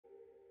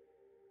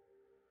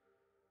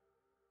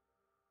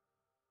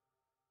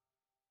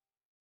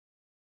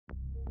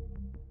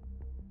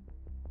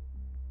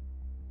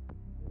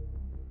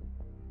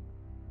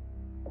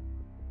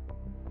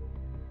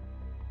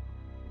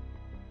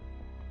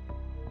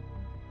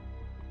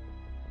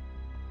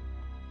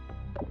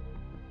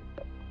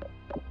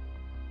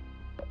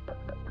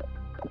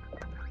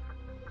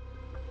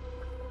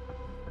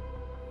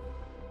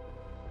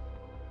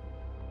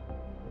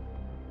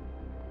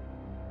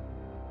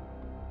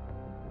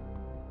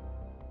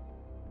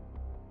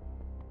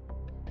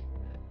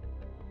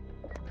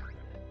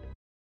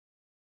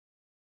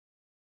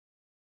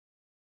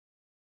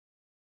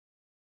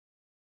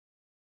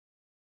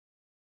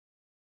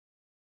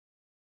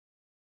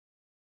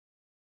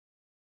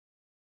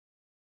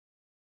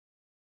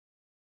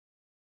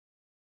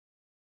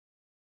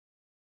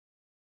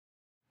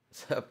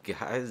What's up,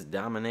 guys?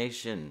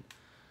 Domination.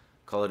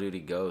 Call of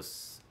Duty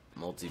Ghosts.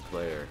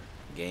 Multiplayer.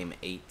 Game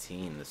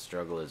 18. The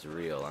struggle is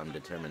real. I'm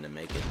determined to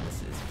make it.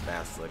 This is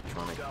fast,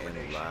 electronic,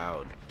 and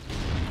loud.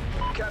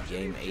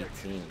 Game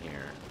 18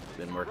 here.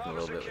 Been working a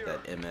little bit with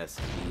that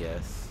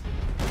MSPS.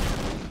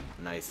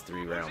 Nice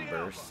 3-round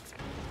burst.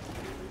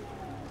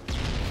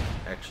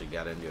 Actually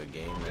got into a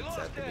game that's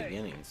at the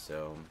beginning,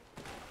 so...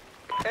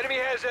 Enemy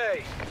has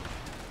A.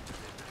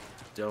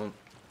 Don't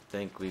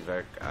think we've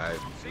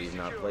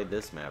not played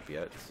this map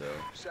yet, so...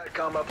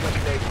 SATCOM uplink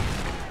enabled.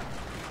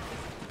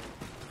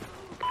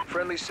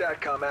 Friendly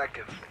SATCOM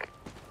active.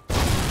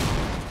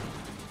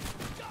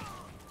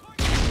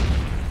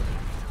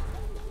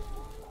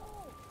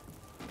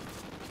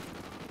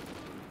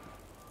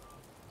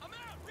 I'm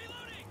out,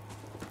 reloading.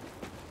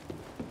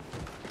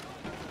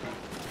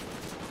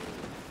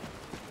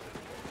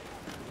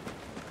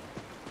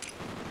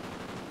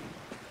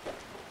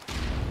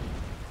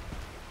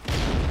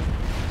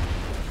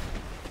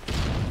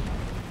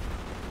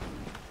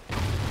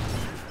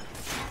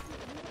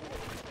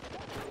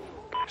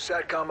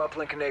 SATCOM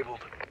uplink enabled.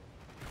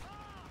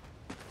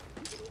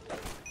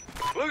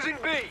 Losing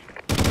B.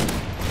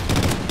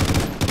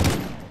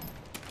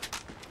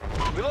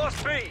 We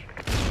lost B.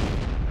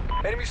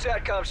 Enemy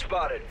SATCOM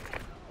spotted.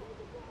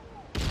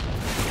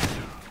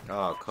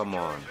 Oh, come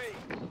on.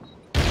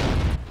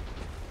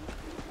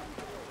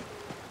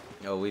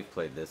 Oh, we've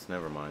played this.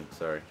 Never mind.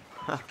 Sorry.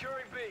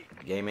 Securing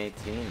B. Game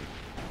 18.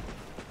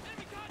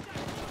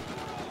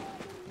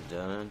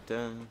 Dun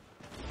dun.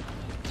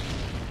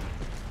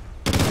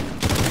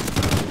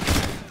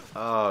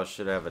 Oh,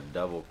 should have a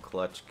double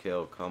clutch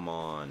kill. Come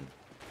on.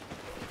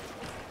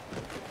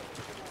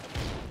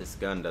 This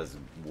gun does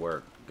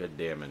work. Good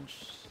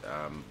damage.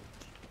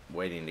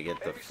 Waiting to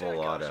get the full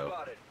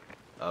auto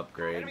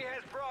upgrade.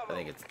 I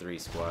think it's 3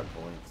 squad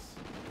points.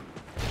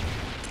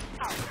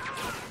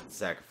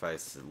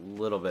 Sacrifice a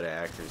little bit of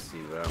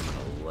accuracy, but I'm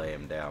gonna lay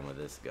him down with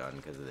this gun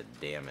because of the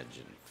damage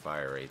and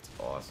fire rate's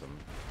awesome.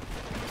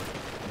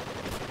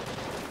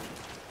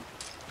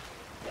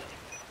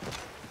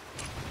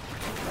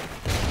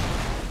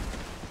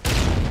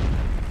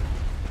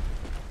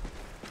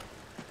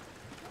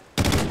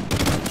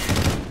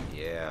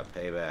 Yeah,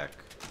 payback.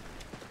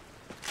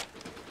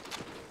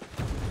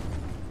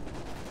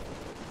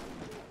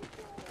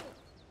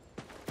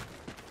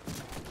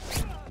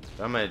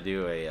 I'm gonna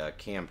do a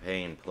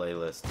campaign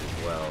playlist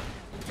as well.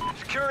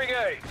 Securing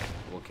A.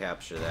 We'll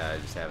capture that.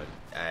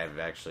 I have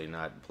actually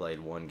not played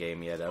one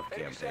game yet of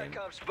Enemy campaign.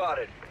 SATCOM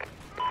spotted.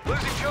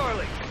 Losing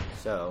Charlie.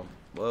 So,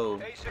 whoa.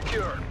 A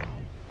secure.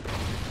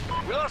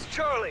 We lost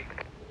Charlie.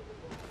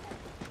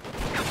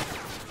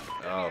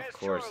 Oh, of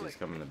course he's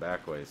coming the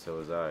back way. So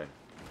was I.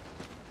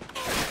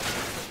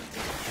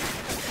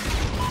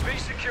 B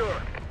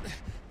secure.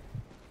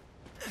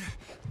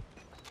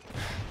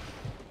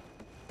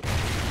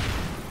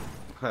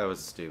 That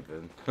was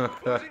stupid.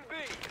 Losing B.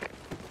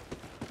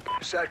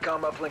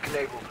 SATCOM uplink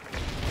enabled.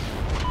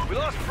 We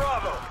lost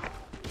Bravo.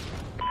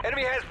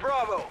 Enemy has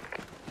Bravo.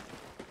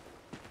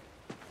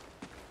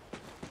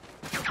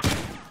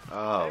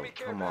 Oh, Enemy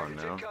care come on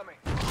package now. incoming.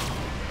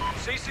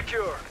 C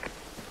secure.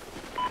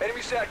 Enemy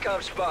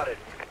SATCOM spotted.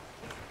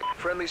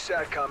 Friendly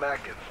SATCOM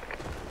active.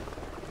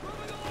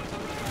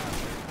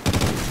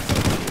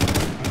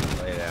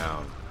 Lay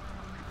down.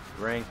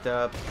 Ranked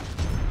up.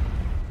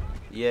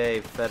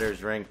 Yay,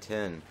 Fetter's rank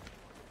 10.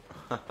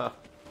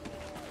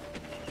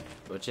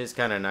 Which is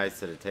kind of nice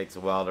that it takes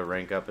a while to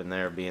rank up in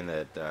there, being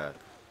that I've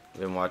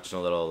been watching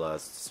a little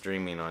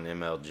streaming on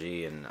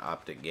MLG and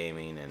Optic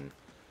Gaming, and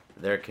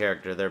their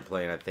character they're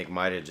playing I think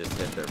might have just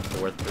hit their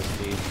 4th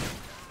prestige.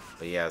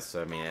 But yeah,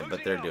 so I mean,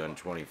 but they're doing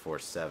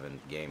 24/7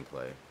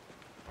 gameplay.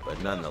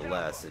 But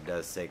nonetheless, it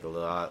does take a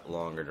lot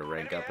longer to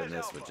rank up in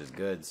this, which is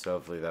good, so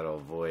hopefully that'll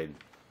avoid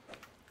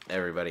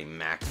everybody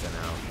maxing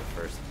out the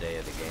first day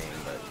of the game.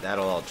 But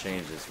that'll all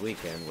change this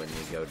weekend when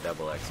you go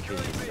double XP,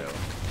 so...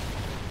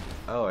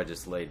 Oh, I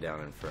just laid down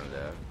in front of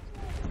that.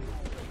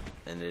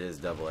 And it is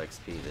double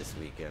XP this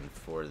weekend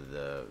for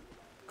the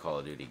Call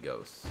of Duty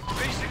Ghosts.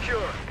 B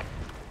secure.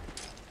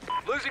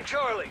 Losing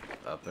Charlie.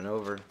 Up and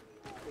over.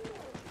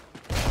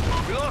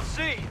 We lost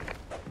C.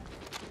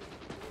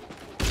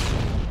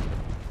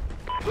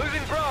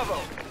 Losing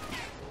Bravo.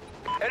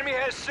 Enemy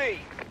has C.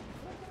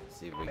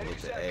 See if we can get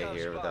to A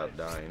here without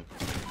dying.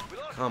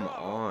 Come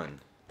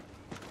on.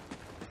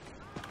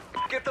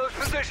 Get those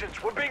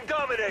positions. We're being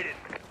dominated.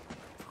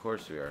 Of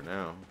course we are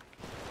now.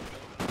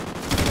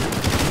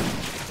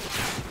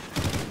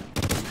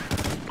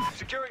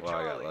 Securing Wow,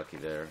 I got Charlie. lucky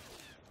there.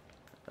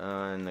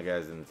 And the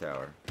guy's in the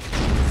tower.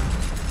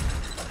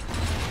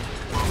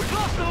 We've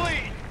lost the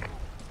lead.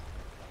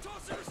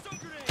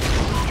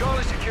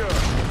 Charlie secure.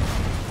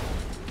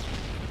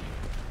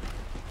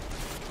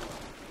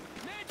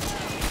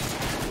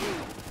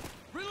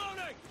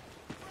 Reloading.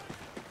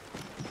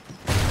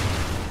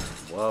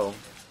 Whoa.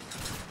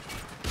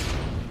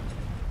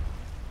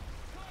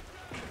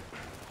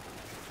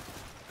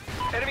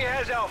 Enemy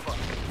has Alpha.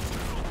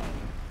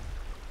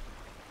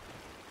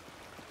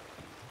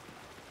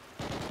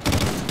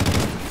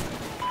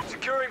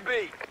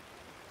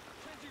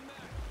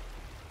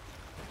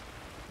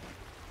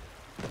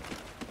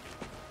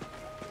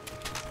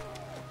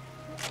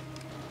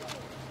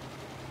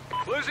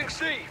 Losing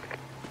C.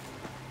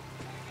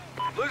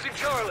 Losing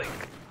Charlie.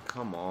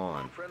 Come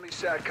on. Friendly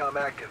SATCOM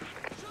active.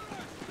 Shooter!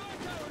 Guard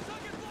tower,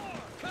 second floor!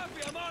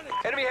 Copy, I'm on it!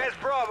 Enemy has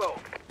Bravo.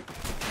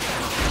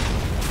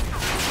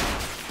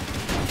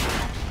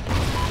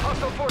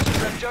 Hostile forces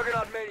have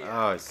Juggernaut Mania.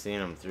 Oh, I seen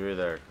him through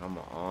there. Come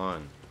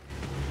on.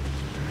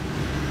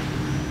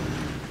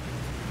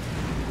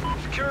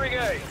 Securing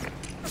A.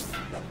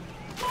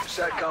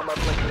 SATCOM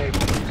uplink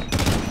enabled.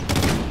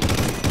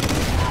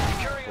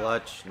 Securing A.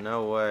 Clutch,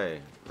 no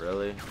way.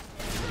 Really?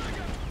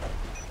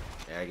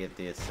 Yeah, I get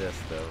the assist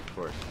though, of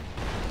course.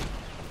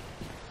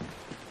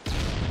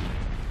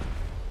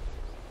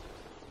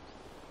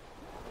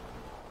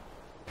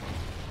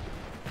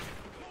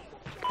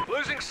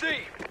 Losing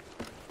C.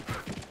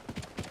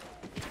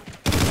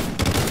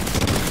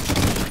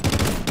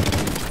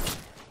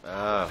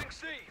 Ah, Losing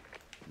C.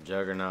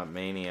 Juggernaut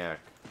Maniac.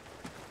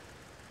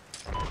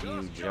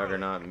 You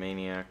Juggernaut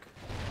Maniac.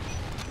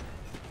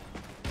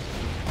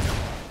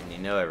 And you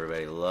know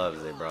everybody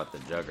loves they brought the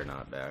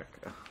Juggernaut back.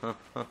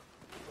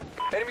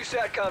 Enemy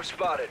SATCOM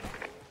spotted.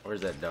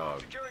 Where's that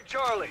dog? Securing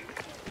Charlie.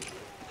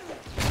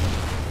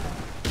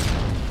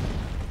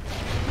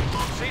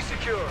 C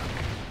secure.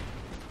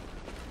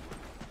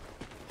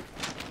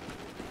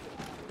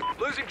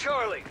 Losing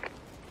Charlie.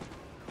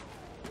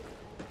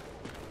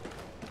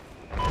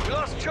 We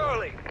lost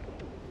Charlie.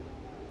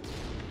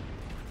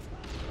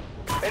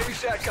 Enemy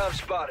SATCOM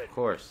spotted. Of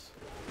course.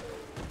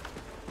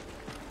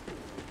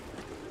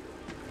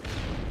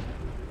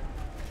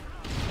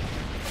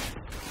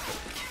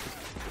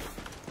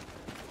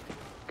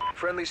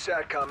 Friendly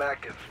SATCOM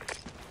active.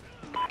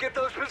 Get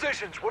those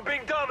positions. We're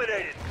being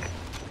dominated.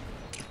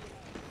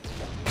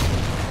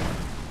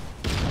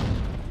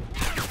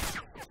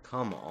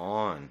 Come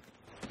on.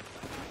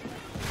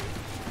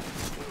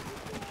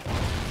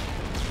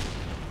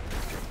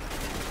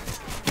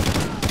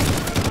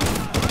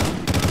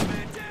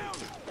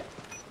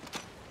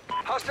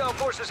 Hostile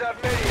forces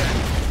have Maniac.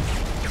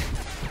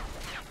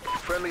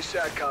 Friendly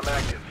SATCOM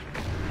active.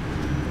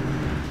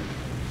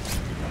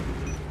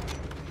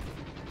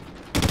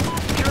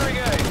 Securing A.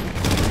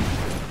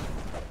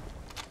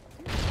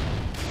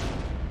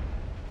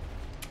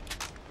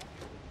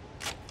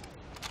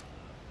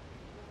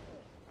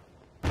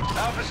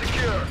 Alpha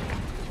secure.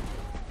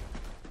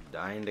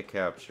 Dying to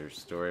capture.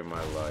 Story of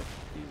my life.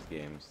 These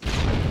games.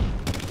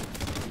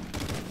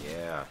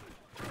 Yeah.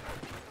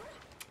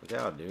 Look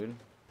out, dude.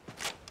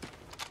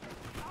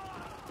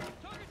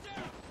 Target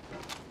down!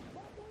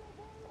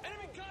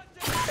 Enemy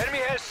contact! Enemy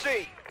has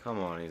C. Come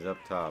on, he's up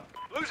top.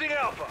 Losing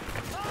Alpha.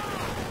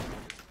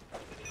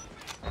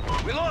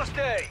 We lost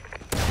A.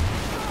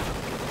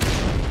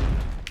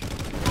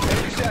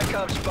 Enemy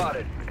SATCOM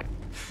spotted.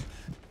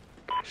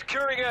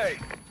 Securing A.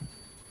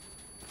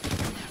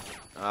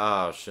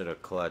 Oh, should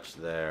have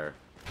clutched there.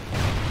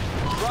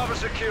 Bravo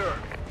secure.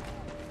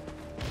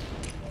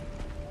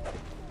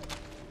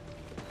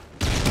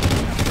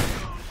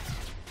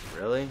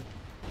 Really?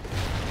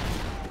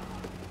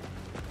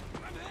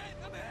 I'm hit!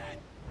 I'm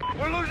hit!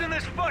 We're losing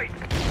this fight.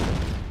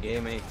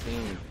 Game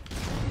 18.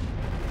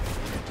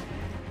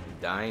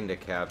 Dying to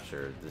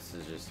capture. This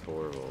is just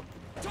horrible.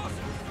 Toss it!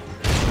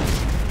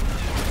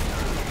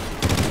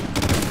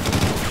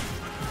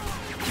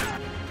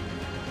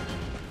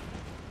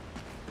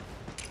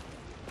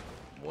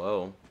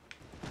 Whoa.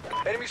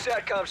 Enemy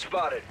SATCOM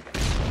spotted.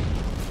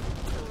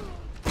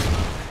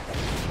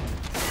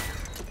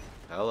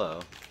 Hello.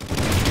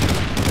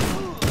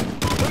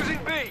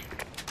 Losing B.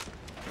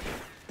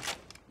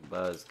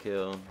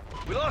 Buzzkill.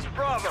 We lost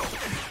Bravo.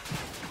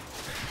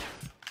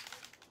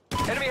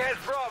 Enemy has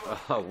Bravo.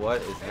 Oh,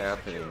 what is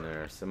happening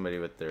there? Somebody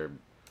with their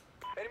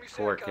Enemy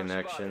poor SATCOM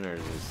connection, spotted. or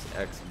is this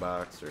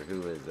Xbox, or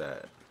who is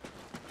that?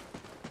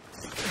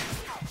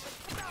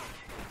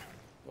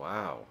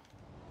 Wow.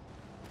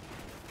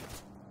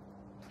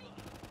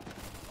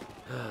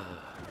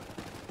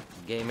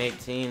 Game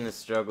 18, the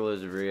struggle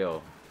is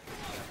real.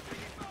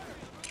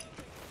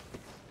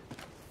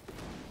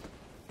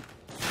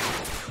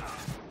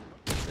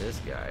 This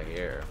guy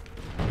here.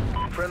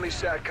 Friendly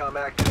SATCOM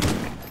active.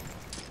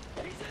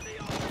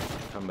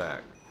 Come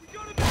back.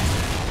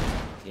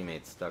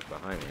 Teammate's stuck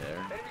behind me there.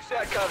 Enemy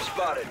SATCOM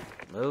spotted.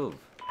 Move.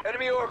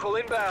 Enemy Oracle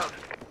inbound.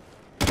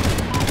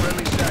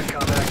 Friendly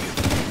SATCOM active.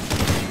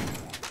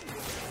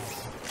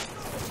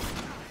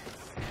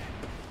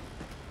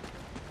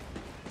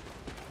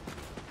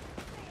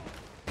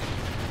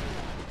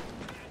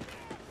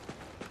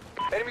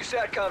 Enemy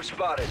SATCOM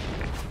spotted.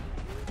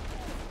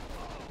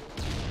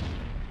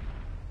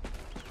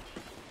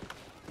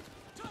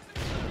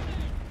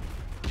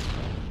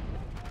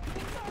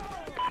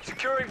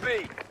 Securing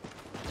B.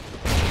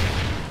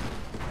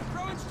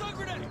 Throwing stun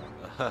grenade!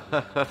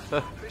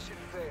 Mission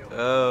failed.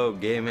 Oh,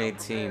 Game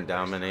 18,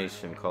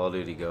 Domination, Call of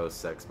Duty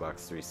Ghosts,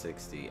 Xbox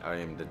 360. I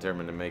am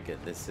determined to make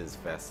it. This is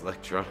fast,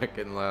 electronic,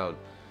 and loud.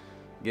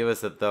 Give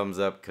us a thumbs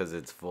up because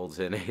it's full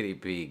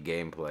 1080p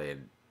gameplay.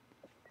 And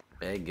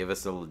hey, give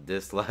us a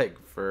dislike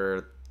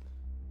for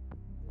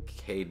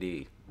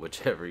KD,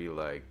 whichever you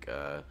like.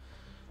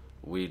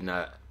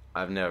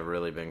 I've never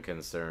really been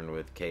concerned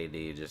with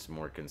KD, just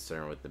more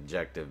concerned with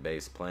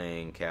objective-based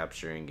playing,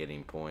 capturing,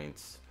 getting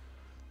points.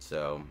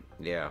 So,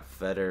 yeah,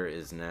 Feder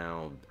is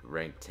now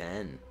ranked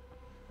 10.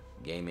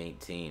 Game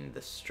 18.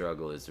 The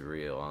struggle is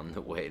real on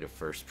the way to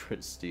first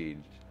prestige.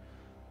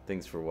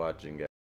 Thanks for watching, guys.